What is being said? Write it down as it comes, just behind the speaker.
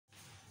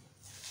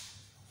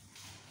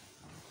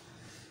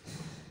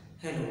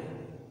Hello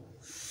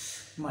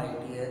my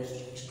dear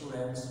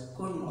students,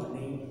 good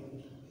morning.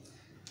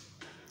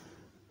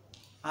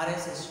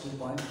 आरएसएसटी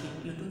point के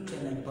YouTube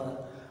channel पर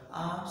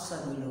आप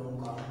सभी लोगों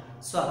का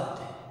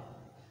स्वागत है।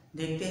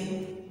 देखते हैं,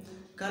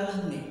 कल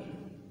हमने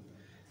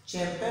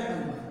chapter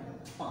number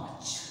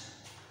 5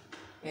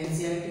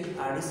 NCERT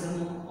RD.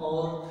 Sharma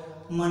और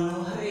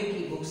मनोहर रे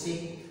की बुक से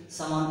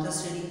समांतर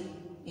श्रेणी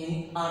इन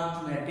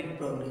अरिथमेटिक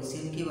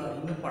प्रोग्रेशन के बारे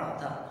में पढ़ा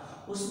था।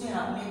 उसमें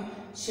आपने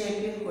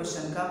सेकंड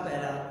क्वेश्चन का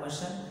पहला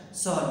क्वेश्चन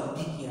सॉल्व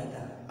भी किया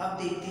था। अब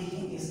देखते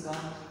हैं इसका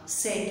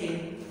सेकंड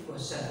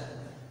क्वेश्चन,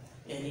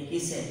 यानी कि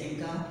सेकंड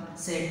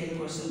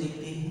क्वेश्चन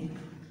देखते हैं।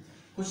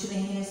 कुछ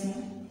नहीं है इसमें,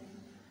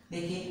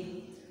 देखिए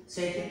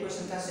सेकंड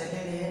क्वेश्चन का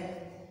सेकंड है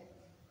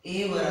a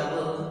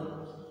बराबर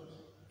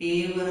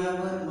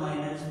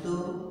 -2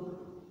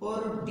 और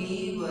b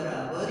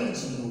बराबर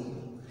 0।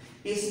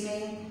 इसमें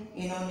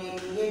इन्होंने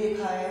ये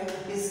लिखा है,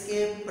 इसके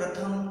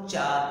प्रथम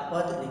 4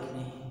 पद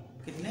लिखने हैं।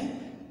 कितने?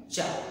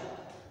 4।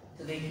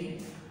 तो देखिए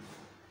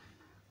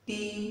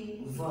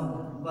t1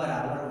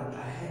 बराबर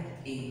होता है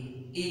a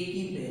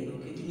की वैल्यू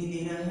कितनी दे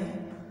रहा है?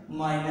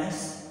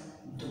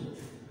 -2।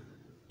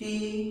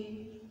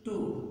 t2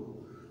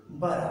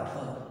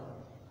 बराबर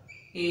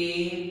a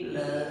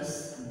प्लस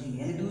d,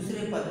 यानी दूसरे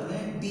पद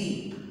में d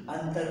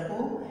अंतर को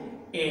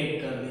ऐड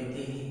कर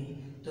देते हैं।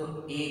 तो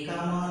a का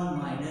मान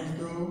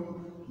 -2,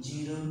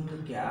 0, तो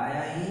क्या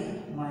आया? ये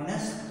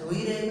 -2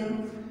 ही रहेगा।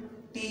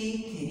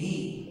 t3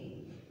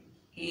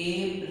 a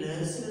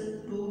प्लस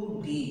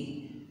 2d,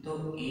 तो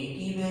a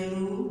की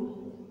वैल्यू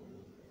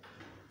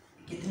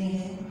कितनी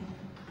है?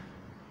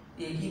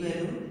 a की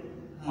वैल्यू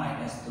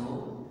 -2,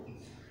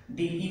 d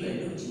की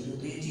वैल्यू 0,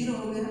 तो ये 0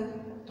 हो गया,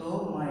 तो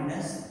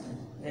 -2,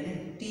 यानी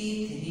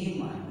t3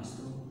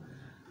 -2।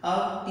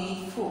 अब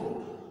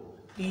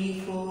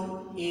t4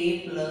 a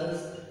plus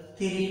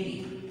 3d,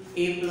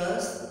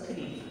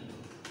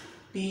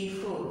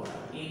 t4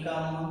 a का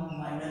मान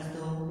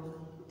 -2,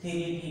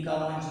 3d का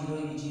मान 0,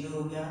 ये 0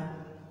 हो गया।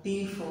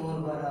 t4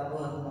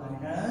 बराबर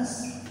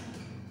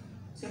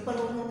सिंपल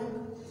हो गया,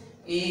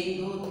 1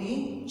 2 3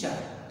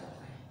 4।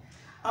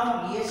 अब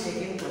ये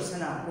सेकेंड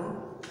क्वेश्चन आपको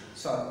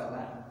सॉल्व करना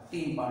है,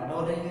 3 पार्ट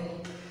और रहेंगे।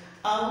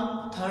 अब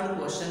थर्ड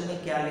क्वेश्चन में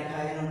क्या लिखा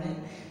है इन्होंने?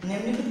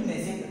 निम्नलिखित में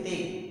से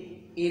प्रत्येक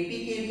एपी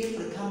के लिए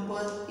प्रथम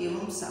पद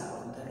एवं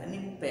सामांतर, यानी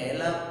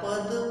पहला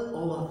पद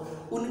और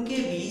उनके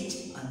बीच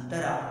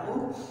अंतर आपको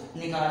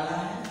निकालना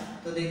है।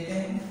 तो देखते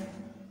हैं,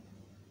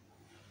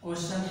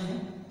 क्वेश्चन है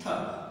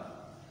थर्ड।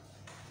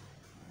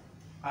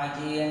 आज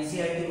ये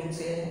एनसीईआरटी बुक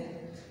से है,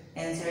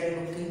 एनसीईआरटी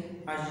बुक के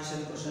आज ये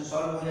क्वेश्चन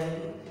सॉल्व हो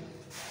जाएंगे।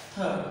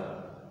 थर्ड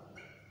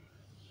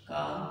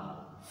का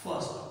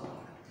फर्स्ट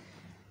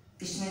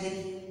पार्ट, इसमें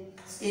देखिए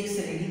एक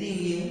श्रेणी दी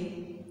हुई है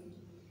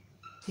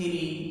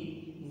 3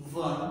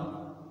 1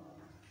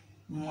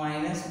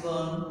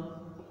 -1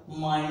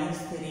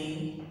 -3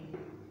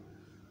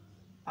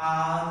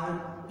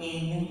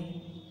 RNAP।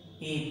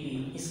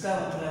 इसका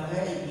मतलब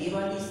है ये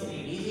वाली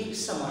श्रेणी एक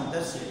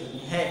समांतर श्रेणी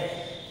है,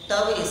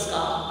 तब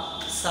इसका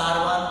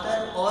सार्वंतर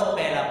और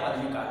पहला पद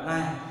निकालना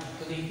है।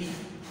 तो देखिए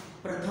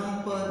प्रथम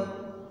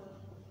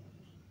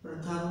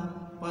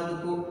पद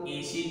को a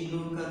से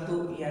इंक्लूड कर दो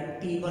या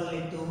t1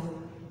 लिख दो,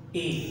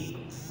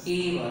 a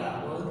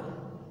बराबर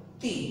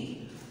 3।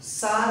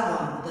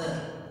 सार्वंतर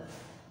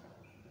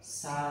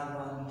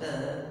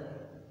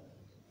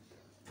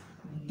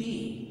d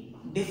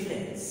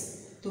डिफरेंस,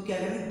 तो क्या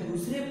करेंगे?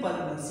 दूसरे पद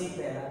में से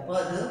पहला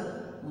पद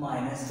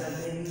माइनस कर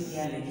देंगे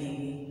या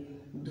लिखेंगे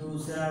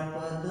दूसरा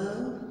पद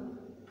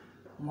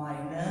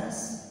माइनस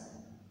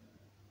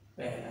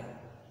पहला।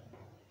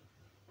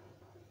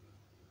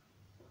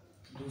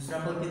 दूसरा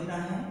पद कितना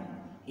है?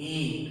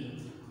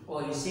 1, और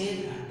इसे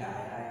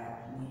घटाया है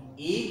आपने,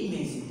 1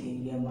 में से 3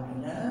 गया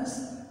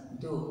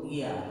 -2,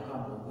 ये आपका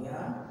हो गया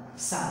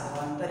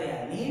सार्वंतर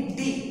यानी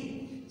डी।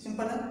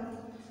 सिंपल है।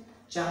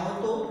 चाहो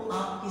तो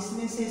आप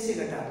इसमें से इसे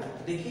घटा दो,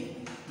 देखिए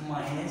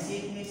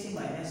 -1 में से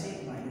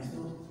 -1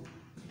 -2,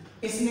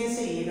 इसमें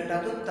से ये घटा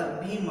दो तब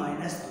भी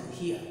 -2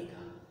 ही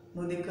आएगा,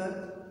 नो दिक्कत।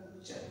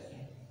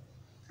 चलिए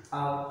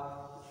आप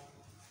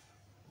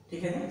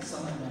ठीक है ना,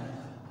 समझ में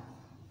आया।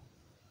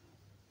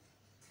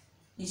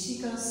 इसी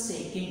का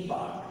सेकंड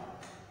पार्ट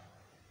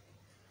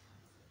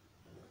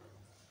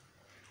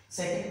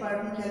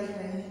में क्या लिख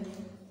रहे हैं?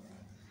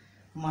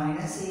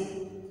 -1,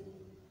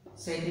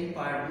 सेकंड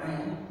पार्ट में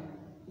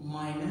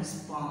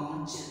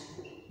 -5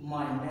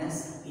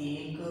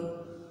 -1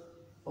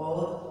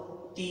 और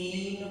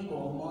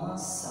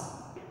 3,7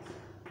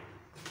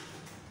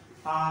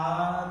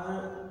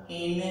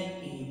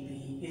 RNAP।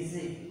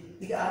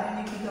 देखिए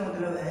RNAP का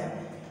मतलब है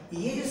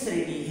ये जो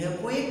श्रेणी है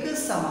वो एक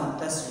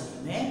समांतर श्रेणी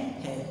में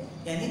है,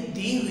 यानी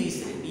दी हुई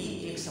श्रेणी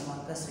एक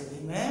समांतर श्रेणी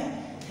में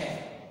है।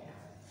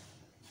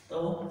 तो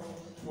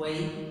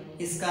वही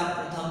इसका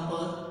प्रथम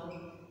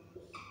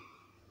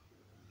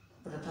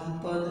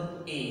पद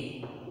a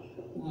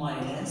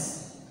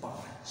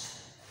 -5,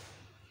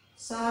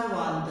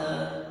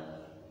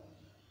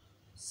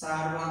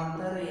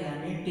 सार्वंतर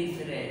यानी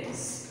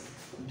डिफरेंस,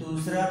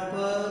 दूसरा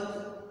पद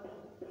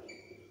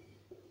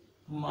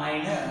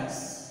माइनस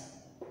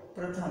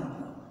प्रथम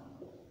पद,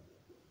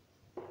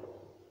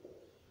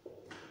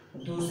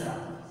 दूसरा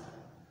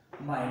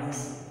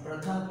माइनस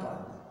प्रथम पद,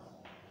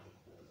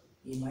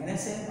 ये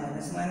माइनस है,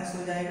 माइनस माइनस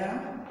हो जाएगा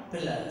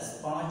प्लस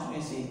 5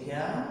 में से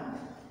क्या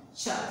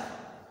 4,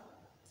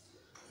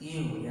 ये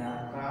हो गया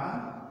आपका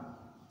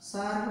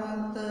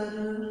सार्वंतर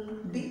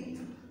डी।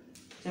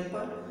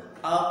 सिंपल।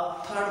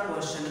 अब थर्ड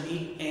क्वेश्चन भी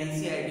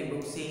एनसीईआरटी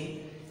बुक से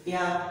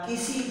या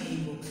किसी भी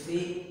बुक से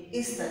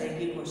इस तरह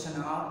के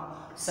क्वेश्चन आप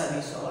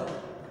सभी सॉल्व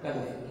कर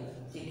लेंगे।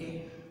 ठीक है,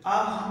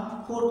 अब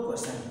हम फोर्थ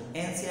क्वेश्चन,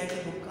 एनसीईआरटी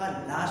बुक का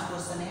लास्ट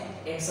क्वेश्चन है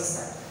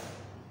एक्सरसाइज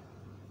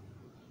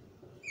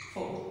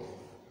 4।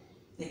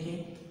 देखिए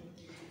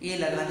ये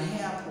लगाने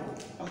हैं आपको,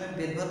 अब मैं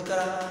विधिवत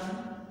करा रहा हूँ,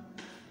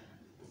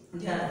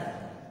 ध्यान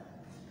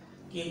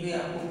क्योंकि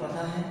आपको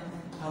पता है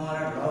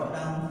हमारा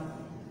लॉकडाउन,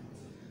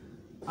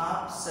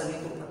 आप सभी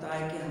को पता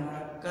है कि हमारा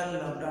कल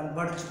लॉकडाउन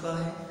बढ़ चुका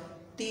है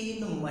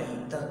 3 मई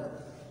तक,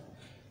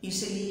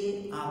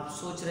 इसलिए आप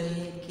सोच रहे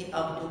हैं कि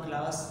अब तो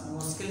क्लास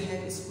मुश्किल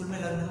है स्कूल में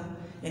लगना,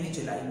 यानी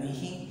जुलाई में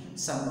ही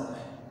संभव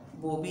है,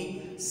 वो भी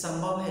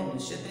संभव है,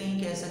 निश्चित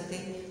नहीं कह सकते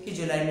कि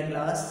जुलाई में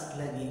क्लास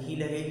लगेगी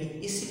लगेगी।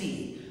 इसलिए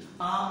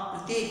आप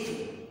प्रत्येक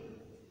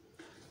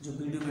जो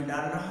वीडियो में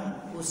डाल रहा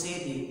हूँ उसे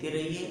देखते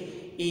रहिए,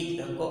 एक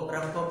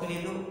रफ कॉपी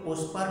ले लो,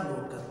 उस पर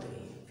नोट करते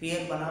रहिए,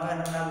 फिर बना हुआ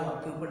ना वो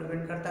आपके ऊपर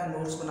डिपेंड करता है,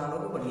 नोट्स बना लो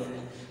तो बढ़िया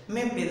है,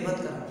 मैं विधिवत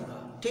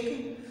कराऊंगा। ठीक है,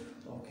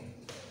 ओके।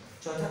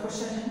 चौथा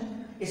क्वेश्चन है,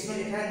 इसमें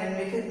लिखा है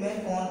निम्नलिखित में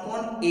कौन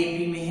कौन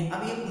एपी में है।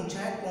 अब ये पूछा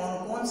है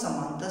कौन कौन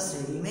समांतर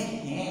श्रेणी में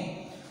है,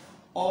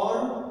 और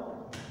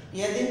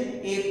यदि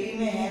एपी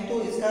में है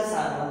तो इसका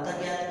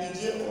सार्वंतर ज्ञात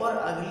कीजिए और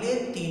अगले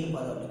 3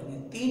 पदों लिखने,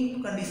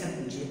 3 कंडीशन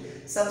पूछिए।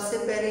 सबसे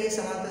पहले ये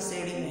समांतर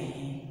श्रेणी में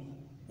है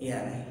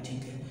या नहीं,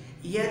 ठीक है,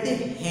 यदि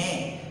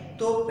हैं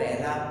तो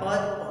पहला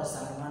पद और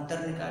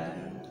सार्वंतर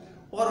निकालिए,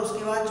 और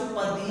उसके बाद जो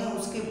पद दिए हैं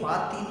उसके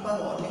बाद 3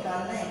 पद और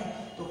निकालना है,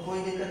 तो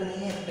कोई दिक्कत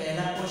नहीं है।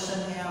 पहला क्वेश्चन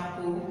है,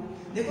 आपको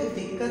देखो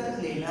दिक्कत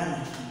लेना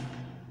नहीं है,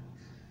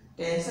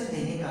 टेंशन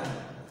देने का,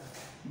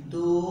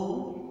 2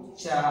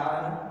 4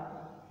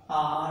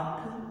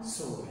 8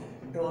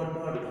 16 डॉट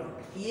डॉट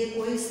डॉट, ये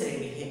कोई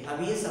श्रेणी है,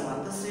 अब ये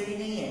समांतर श्रेणी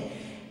नहीं है।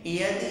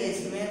 यदि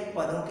इसमें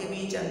पदों के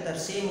बीच अंतर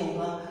सेम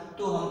होगा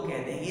तो हम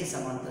कह देंगे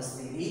समांतर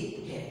श्रेणी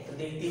है। तो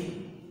देखते हैं,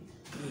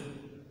 ये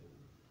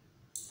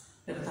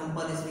प्रथम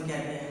पद इसमें क्या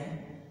क्या है,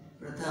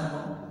 प्रथम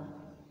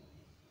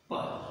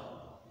पद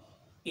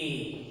a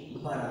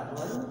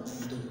बराबर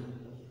 2,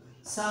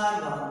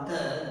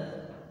 सार्वंतर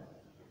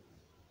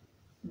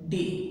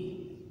d,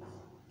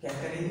 क्या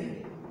करेंगे,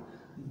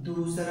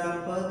 दूसरा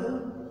पद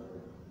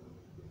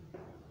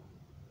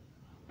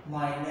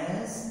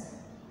माइनस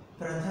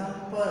प्रथम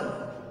पद,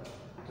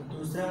 तो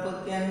दूसरा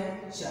पद क्या है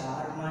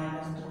 4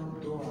 माइनस 2,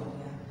 2 आ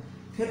गया।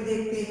 फिर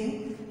देखते हैं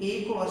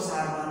एक और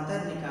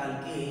सार्वंतर निकाल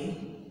के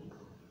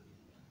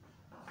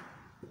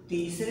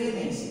तीसरे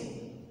में से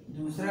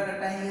दूसरा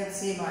घटाएंगे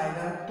सेम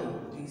आएगा, तो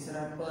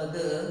तीसरा पद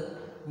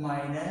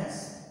माइनस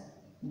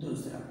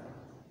दूसरा,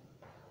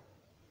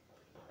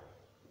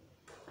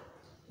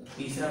 तो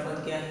तीसरा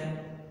पद क्या है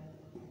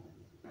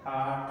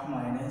 8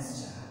 माइनस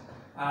 4,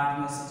 8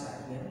 में से 4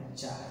 गया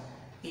 4,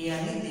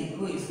 यानी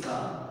देखो इसका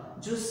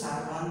जो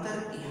सार्वंतर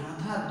यहाँ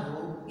था 2,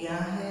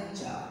 यहाँ है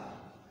 4,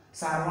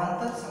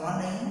 सार्वंतर समान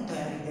नहीं है, तो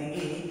यहाँ लिख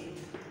देंगे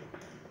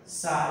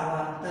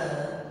सार्वंतर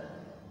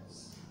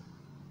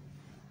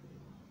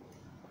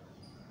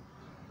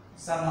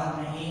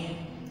समान नहीं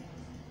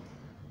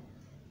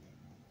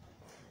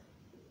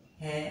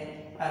है,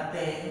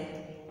 अतः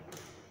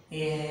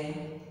यह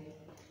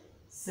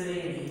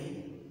श्रेणी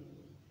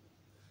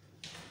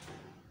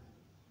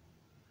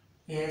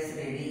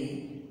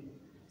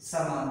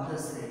समांतर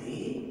श्रेणी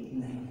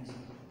नहीं,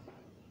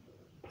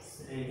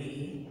 श्रेणी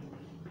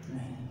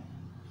नहीं,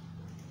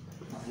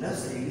 मतलब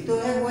श्रेणी तो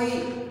है वही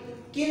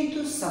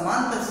किंतु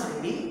समांतर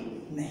श्रेणी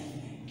नहीं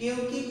है,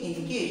 क्योंकि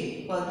इनके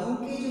पदों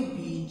के जो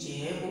बीच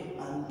है वो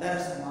अंतर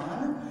समान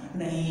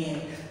नहीं है।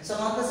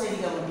 समांतर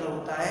श्रेणी का मतलब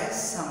होता है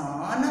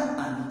समान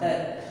अंतर,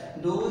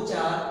 2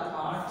 4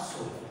 8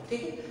 16,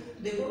 ठीक है।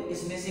 देखो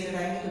इसमें से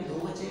घटाएंगे तो 2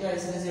 बचेगा,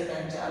 इसमें से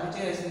घटाएंगे 4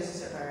 बचेगा, इसमें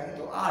से घटाएंगे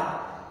तो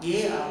 8,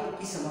 ये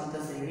आपकी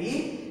समांतर श्रेणी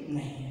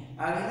नहीं है।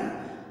 आगे ना,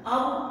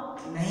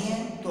 अब नहीं है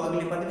तो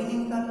अगले पद भी नहीं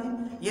निकालने,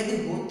 यदि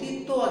होती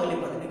तो अगले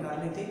पद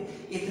निकाल लेते,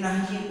 इतना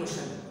ही ये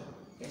क्वेश्चन होगा।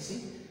 कैसे,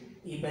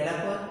 ये पहला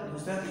पद,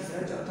 दूसरा,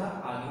 तीसरा, चौथा,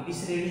 आगे भी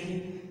श्रेणी है।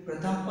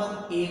 प्रथम पद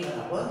a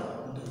बराबर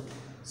 2,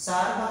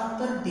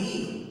 सार्वंतर d,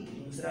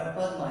 दूसरा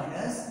पद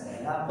माइनस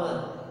पहला पद,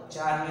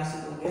 4 में से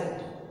 2 गया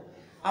 2।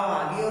 अब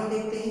आगे और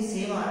देखते हैं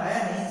सेम आ रहा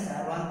है नहीं,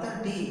 सार्वंतर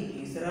d,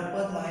 तीसरा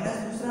पद माइनस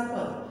दूसरा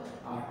पद,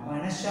 8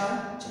 माइनस 4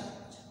 4,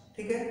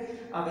 ठीक है।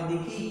 अब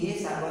देखिए ये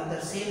सार्वंतर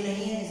सेम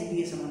नहीं है,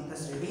 इसलिए समांतर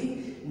श्रेणी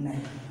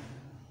नहीं।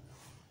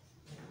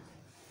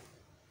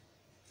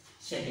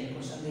 सेकंड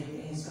क्वेश्चन देखते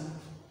हैं इसका,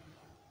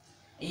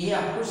 ये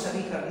आपको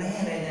सभी करने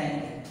हैं, रह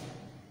जाएंगे।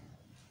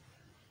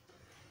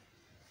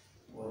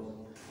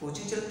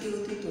 कोचिंग चलती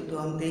होती तो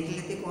हम देख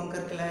लेते कौन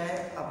करके लाया है,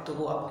 अब तो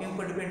वो आपके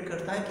ऊपर डिपेंड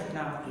करता है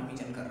कितना आप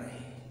रिवीजन कर रहे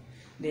हैं।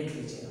 देख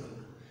लीजिए,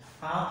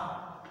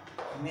 आप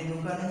हमें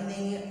धोखा नहीं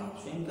देंगे, आप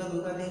स्वयं का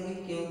धोखा देंगे,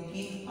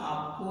 क्योंकि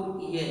आपको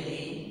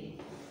यदि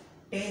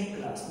 10th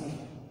क्लास में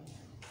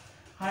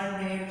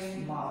 100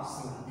 मार्क्स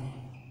लाने,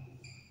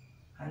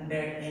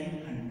 100 in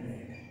 100,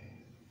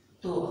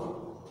 तो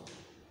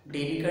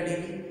डेली का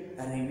डेली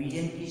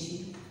रिवीजन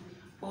कीजिए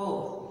और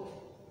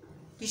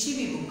किसी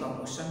भी बुक का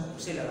क्वेश्चन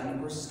उसे लगाने की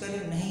कोशिश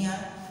करें। नहीं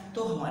आए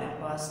तो हमारे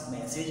पास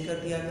मैसेज कर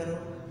दिया करो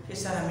कि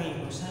सर हमें ये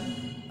क्वेश्चन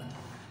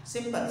बताओ।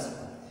 सिंपल सी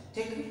बात है,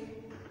 ठीक है।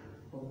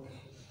 ओके,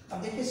 अब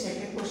देखिए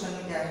सेकंड क्वेश्चन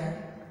में क्या है,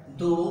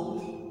 2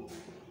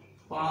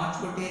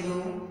 5/2,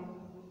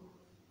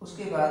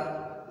 उसके बाद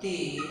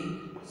 3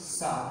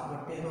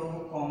 7/2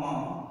 कॉमा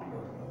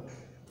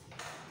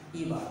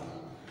ये बात,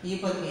 ये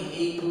पद में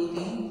 1 2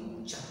 3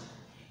 4।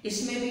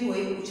 इसमें भी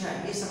वही पूछा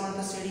है, ये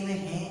समांतर श्रेणी में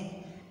है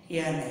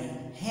या नहीं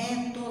है,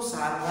 तो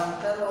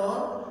सार्वधातुक और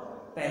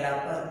पहला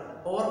पद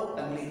और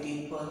अगले 3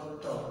 पद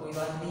तो कोई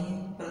बात नहीं है।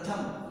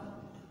 प्रथम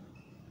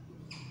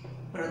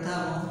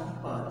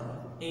पद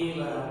a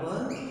बराबर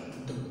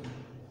 2,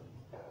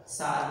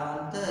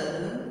 सार्वधातुक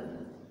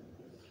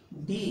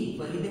d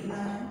वही लिखना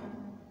है,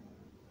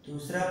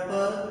 दूसरा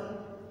पद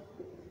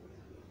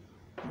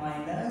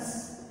माइनस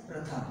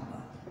प्रथम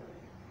पद।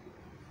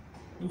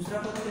 दूसरा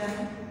पद क्या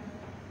है,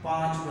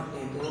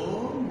 5/2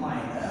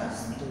 माइनस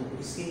 2,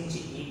 इसके नीचे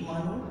 1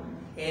 मानो,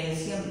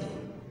 एलसीएम 2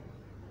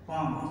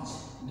 5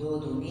 2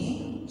 दूनी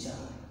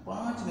 4,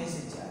 5 में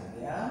से 4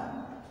 गया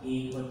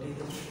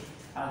 1/2।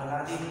 अगला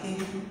देखते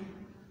हैं,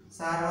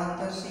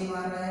 सार्वधातुक से आ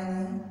रहा है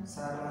नहीं,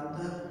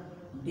 सार्वधातुक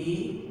डी,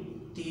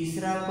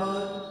 तीसरा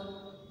पद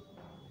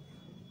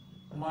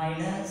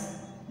माइनस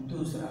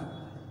दूसरा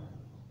पद,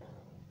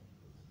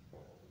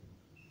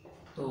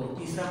 तो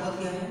तीसरा पद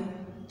क्या है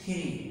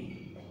 3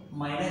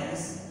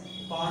 माइनस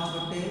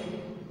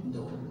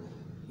 5/2,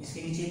 इसके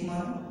नीचे 1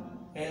 मानो,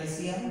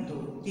 एलसीएम 2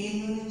 3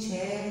 दूनी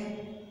 6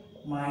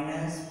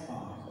 माइनस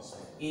 5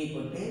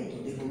 1/2।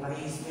 देखो भाई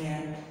इसमें है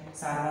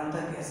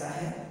सार्वधातुक कैसा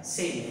है,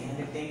 सेम है,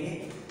 लिख देंगे।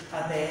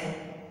 अतः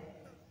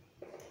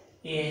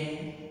ये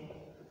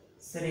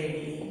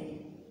श्रेणी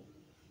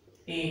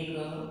एक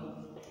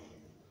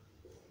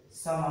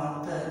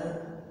समांतर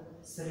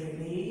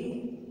श्रेणी,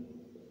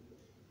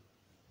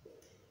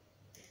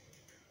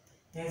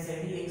 यह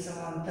श्रेणी एक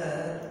समांतर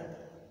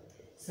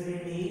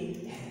श्रेणी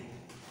है,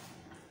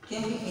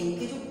 क्योंकि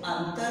इनके जो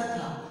अंतर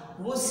था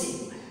वो सेम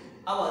है।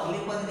 अब अगले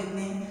पद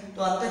लिखने हैं तो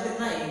अंतर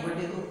कितना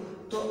 1/2,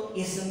 तो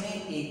इसमें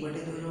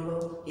 1/2 जोड़ो,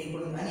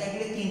 1/2 यानी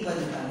अगले 3 पद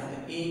निकालने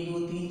हैं, 1 2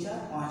 3 4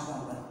 5वां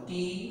पद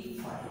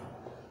T5,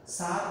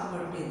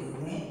 7/2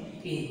 में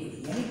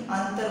 1/2 यानी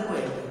अंतर को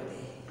ऐड करते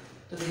हैं।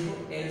 तो देखो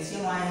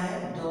एलसीएम आया है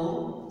 2,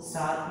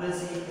 7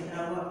 + 1 कितना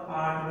हुआ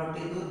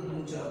 8/2, 2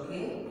 चौके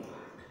 8,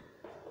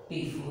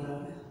 T4 आ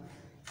गया,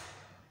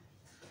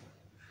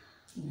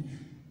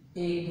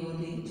 1 2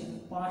 3 4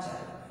 5 आ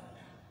गया,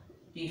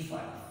 T5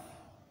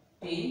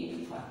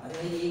 अरे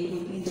 1 2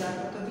 3 4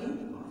 तो 3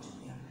 5 हो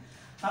गया।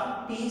 अब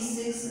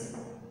T6,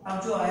 अब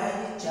जो आया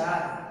ये 4,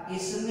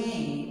 इसमें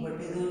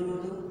 1/2 जोड़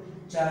दो,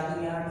 4 2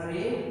 8 और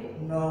 1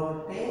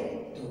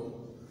 9/2,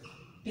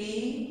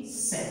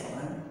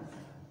 T7,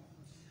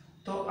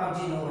 तो अब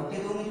जी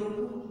 9/2 में जोड़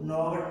दो,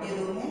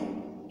 9/2 में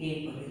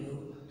 1/2,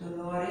 तो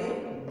 9 और 1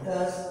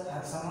 10,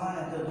 हर समान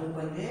है तो 2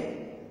 पंजे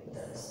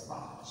 10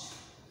 5।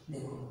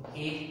 देखो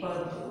 1 पद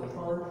 2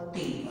 पद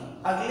 3 पद,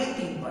 अगले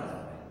 3 पद आ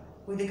गए,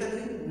 कोई दिक्कत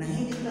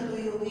नहीं दिक्कत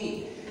हुई होगी।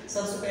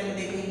 सबसे पहले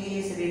देखेंगे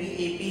ये श्रेणी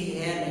एपी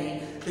है या नहीं,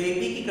 तो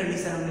एपी की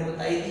कंडीशन हमने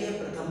बताई दी है।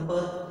 प्रथम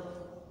पद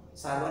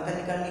सार्वधातुक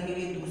निकालने के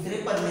लिए दूसरे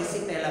पद में से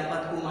पहला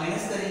पद को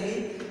माइनस करेंगे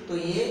तो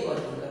ये और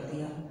कर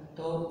दिया,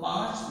 तो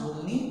 5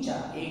 दूनी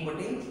 4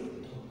 1/2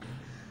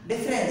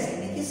 डिफरेंस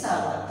यानी कि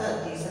सार्वधातुक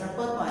तीसरा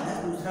पद माइनस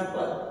दूसरा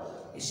पद,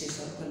 इससे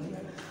सॉल्व कर दिया।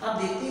 अब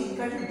देखते हैं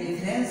इनका जो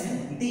डिफरेंस है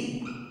डी,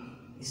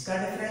 इसका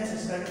डिफरेंस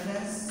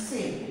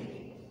सेम,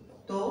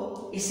 तो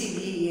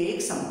इसीलिए ये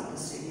एक समांतर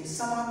श्रेणी,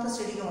 समांतर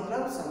श्रेणी का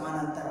मतलब समान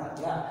अंतर आ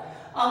गया।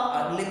 अब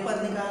अगले पद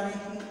निकालने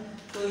की,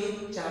 तो ये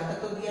 4 तक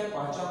तो दिया,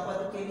 5वां पद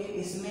के लिए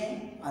इसमें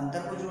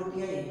अंतर को जोड़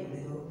दिया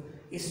 1/2,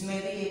 इसमें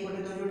भी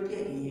 1/2 जोड़ दिया,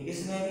 ये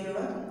इसमें भी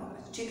जोड़ा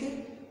 5, ठीक है।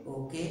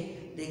 ओके,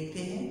 देखते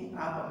हैं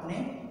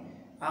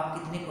आप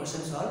कितने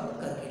क्वेश्चन सॉल्व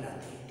करके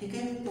लाते हैं, ठीक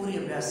है। पूरी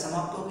अभ्यास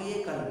समाप्त हो गई है,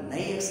 कल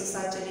नई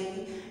एक्सरसाइज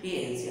चलेगी, ये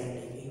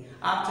एनसीईआरटी की।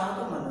 आप चाहो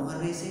तो मनोहर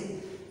रे से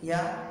या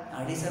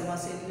आर डी शर्मा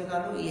से भी लगा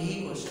लो, यही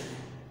क्वेश्चन है,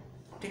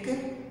 ठीक है।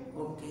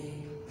 ओके।